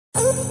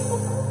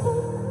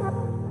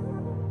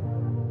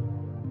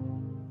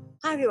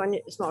Hi everyone,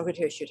 it's Margaret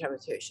Hirsch,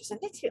 Thomas Hirsch. And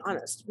let's be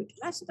honest,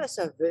 most of us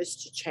are averse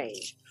to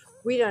change.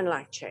 We don't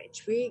like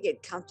change. We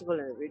get comfortable in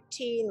a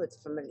routine with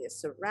familiar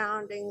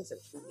surroundings and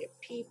familiar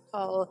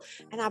people,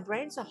 and our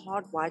brains are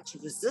hardwired to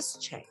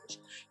resist change.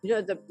 You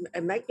know, the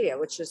amygdala,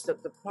 which is the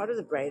part of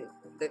the brain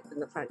that in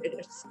the front,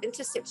 it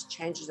intercepts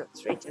changes of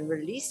threat and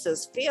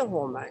releases fear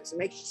hormones. It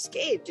makes you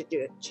scared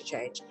to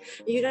change.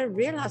 And you don't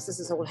realize this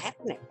is all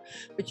happening.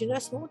 But you know,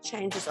 small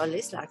changes are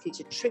less likely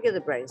to trigger the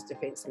brain's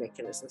defense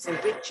mechanisms than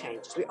big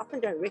changes. We often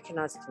don't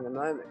recognize it in the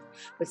moment,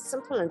 but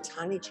simple and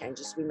tiny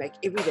changes we make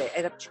every day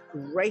add up to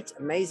great,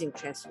 amazing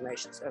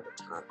transformations over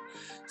time.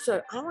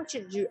 So I want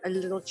you to do a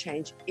little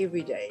change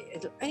every day.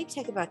 It'll only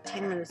take about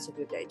 10 minutes of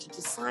your day to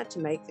decide to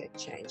make that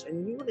change,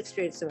 and you will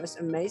experience the most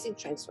amazing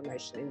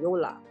transformation in your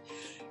life.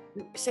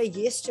 Say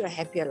yes to a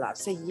happier life.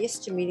 Say yes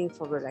to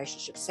meaningful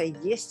relationships. Say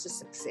yes to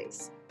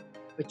success.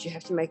 But you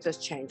have to make those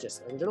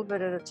changes a little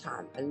bit at a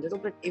time, a little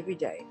bit every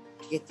day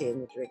to get there in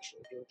the direction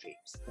of your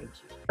dreams. Thank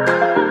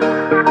you.